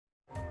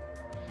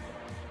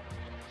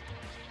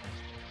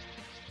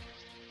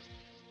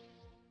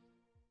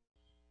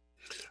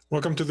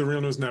Welcome to the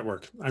Real News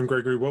Network. I'm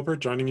Gregory Wilbert,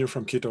 joining you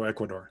from Quito,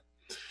 Ecuador.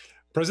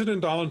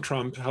 President Donald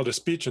Trump held a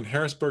speech in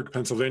Harrisburg,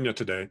 Pennsylvania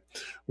today,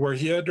 where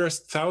he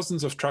addressed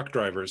thousands of truck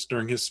drivers.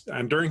 During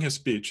his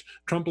speech,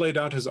 Trump laid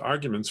out his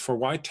arguments for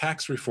why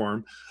tax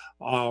reform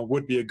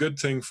would be a good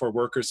thing for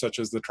workers such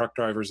as the truck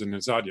drivers in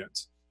his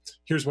audience.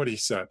 Here's what he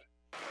said.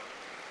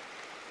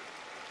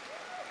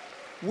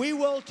 We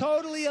will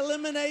totally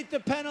eliminate the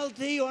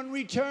penalty on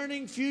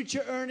returning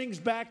future earnings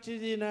back to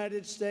the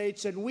United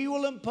States, and we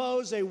will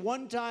impose a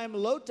one-time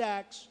low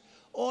tax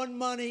on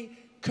money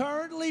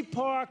currently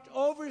parked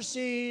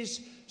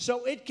overseas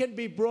so it can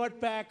be brought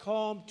back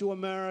home to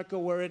America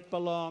where it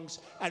belongs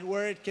and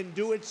where it can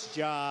do its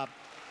job.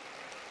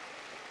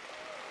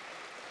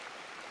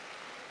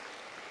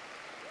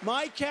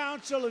 My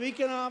Council of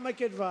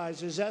Economic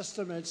Advisors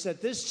estimates that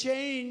this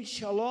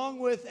change, along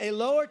with a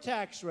lower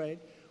tax rate,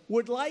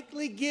 would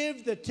likely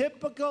give the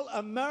typical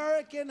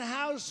American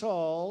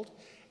household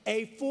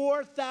a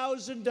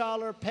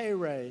 $4,000 pay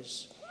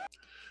raise.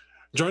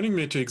 Joining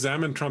me to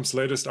examine Trump's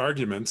latest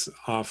arguments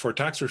for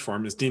tax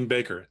reform is Dean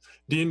Baker.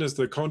 Dean is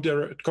the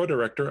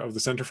co-director of the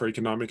Center for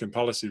Economic and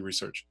Policy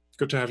Research.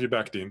 Good to have you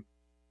back, Dean.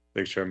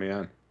 Thanks for having me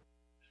on.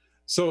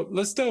 So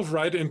let's delve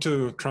right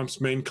into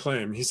Trump's main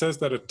claim. He says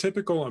that a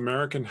typical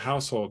American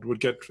household would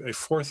get a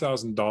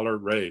 $4,000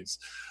 raise.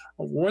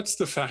 What's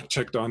the fact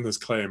check on this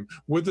claim?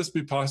 Would this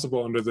be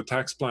possible under the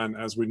tax plan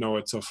as we know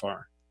it so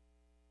far?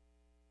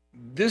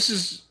 This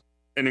is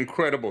an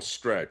incredible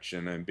stretch,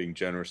 and I'm being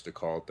generous to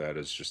call it that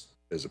as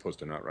opposed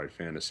to not right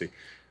fantasy.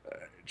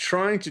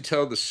 Trying to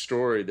tell the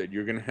story that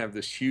you're going to have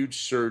this huge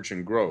surge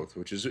in growth,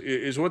 which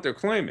is what they're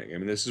claiming. I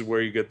mean, this is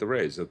where you get the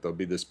raise, that there'll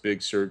be this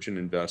big surge in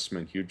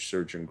investment, huge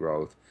surge in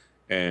growth,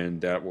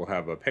 and that will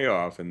have a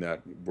payoff, and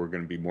that we're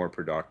going to be more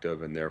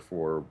productive, and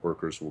therefore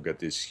workers will get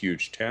this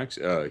huge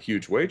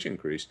huge wage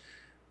increase.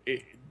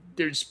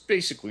 There's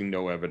basically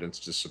no evidence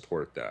to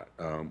support that.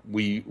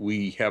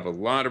 We have a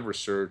lot of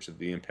research of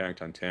the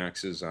impact on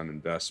taxes, on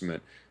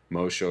investment.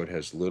 Most show it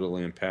has little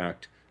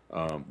impact.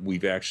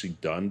 We've actually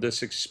done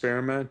this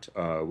experiment.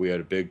 We had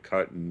a big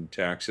cut in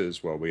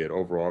taxes. Well, we had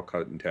overall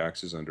cut in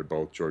taxes under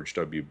both George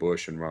W.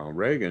 Bush and Ronald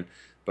Reagan.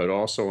 But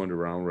also under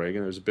Ronald Reagan,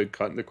 there was a big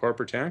cut in the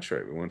corporate tax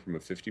rate. We went from a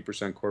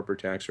 50% corporate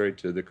tax rate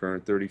to the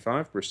current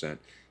 35%.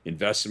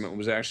 Investment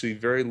was actually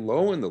very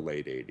low in the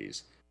late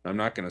 80s. I'm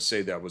not going to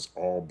say that was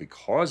all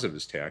because of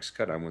his tax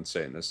cut. I wouldn't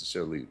say it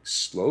necessarily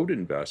slowed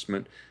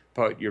investment,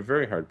 but you're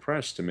very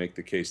hard-pressed to make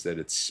the case that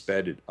it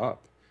sped it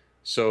up.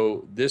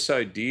 So this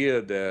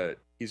idea that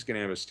he's going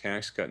to have his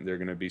tax cut and there's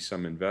going to be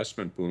some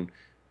investment boom,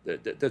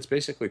 that's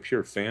basically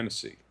pure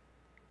fantasy.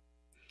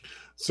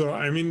 So,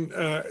 I mean,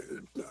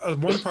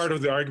 one part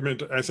of the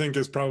argument, I think,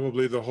 is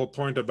probably the whole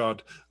point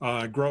about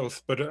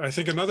growth. But I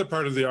think another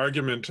part of the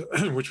argument,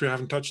 which we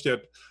haven't touched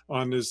yet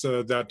on, is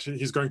that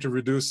he's going to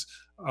reduce,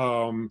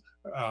 the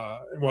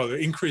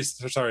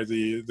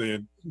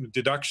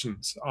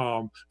deductions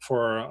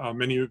for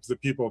many of the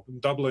people,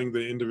 doubling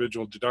the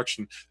individual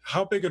deduction.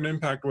 How big an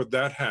impact would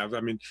that have?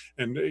 I mean,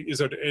 and is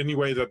there any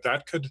way that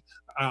that could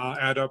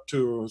add up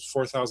to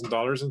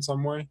 $4,000 in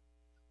some way?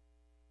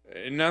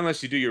 Not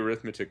unless you do your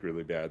arithmetic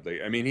really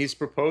badly. I mean, he's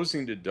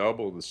proposing to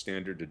double the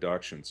standard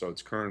deduction, so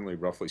it's currently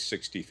roughly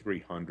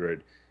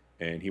 $6,300,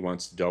 and he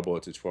wants to double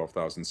it to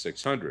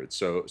 $12,600.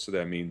 So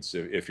that means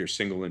if you're a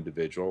single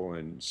individual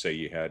and say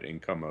you had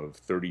income of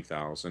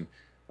 $30,000,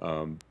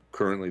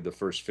 currently the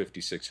first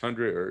 $5,600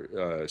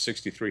 or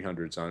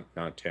 $6,300 is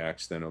not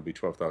taxed, then it'll be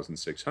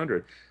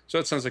 $12,600. So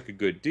that sounds like a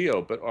good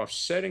deal. But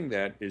offsetting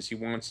that is he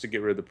wants to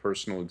get rid of the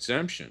personal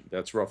exemption.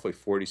 That's roughly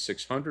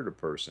 $4,600 a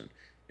person.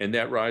 And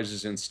that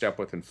rises in step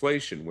with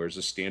inflation, whereas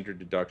a standard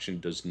deduction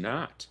does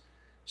not.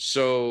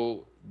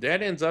 So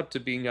that ends up to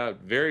being a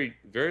very,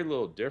 very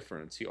little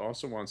difference. He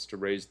also wants to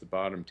raise the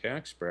bottom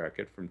tax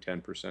bracket from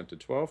 10% to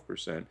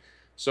 12%.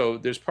 So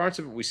there's parts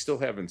of it we still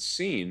haven't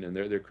seen, and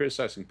they're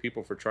criticizing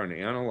people for trying to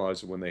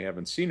analyze it when they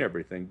haven't seen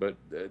everything. But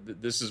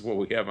this is what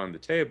we have on the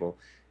table.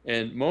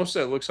 And most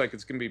of it looks like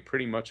it's going to be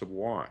pretty much a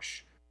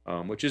wash,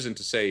 which isn't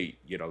to say,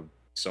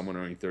 someone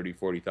earning $30,000,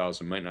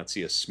 $40,000 might not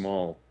see a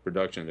small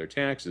reduction in their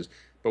taxes,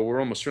 but we're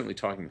almost certainly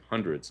talking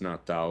hundreds,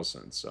 not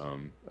thousands.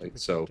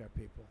 So our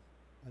people.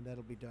 And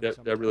that'll be done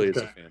that really is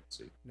a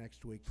fantasy.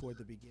 Next week toward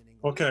the beginning.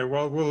 Okay,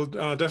 well, we'll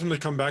definitely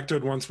come back to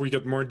it once we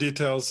get more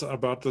details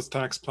about this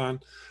tax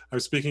plan. I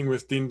was speaking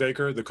with Dean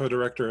Baker, the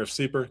co-director of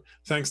CEPR.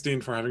 Thanks,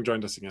 Dean, for having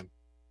joined us again.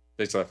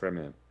 Thanks a lot for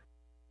having me on.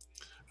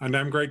 And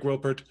I'm Greg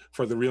Wilpert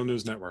for the Real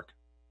News Network.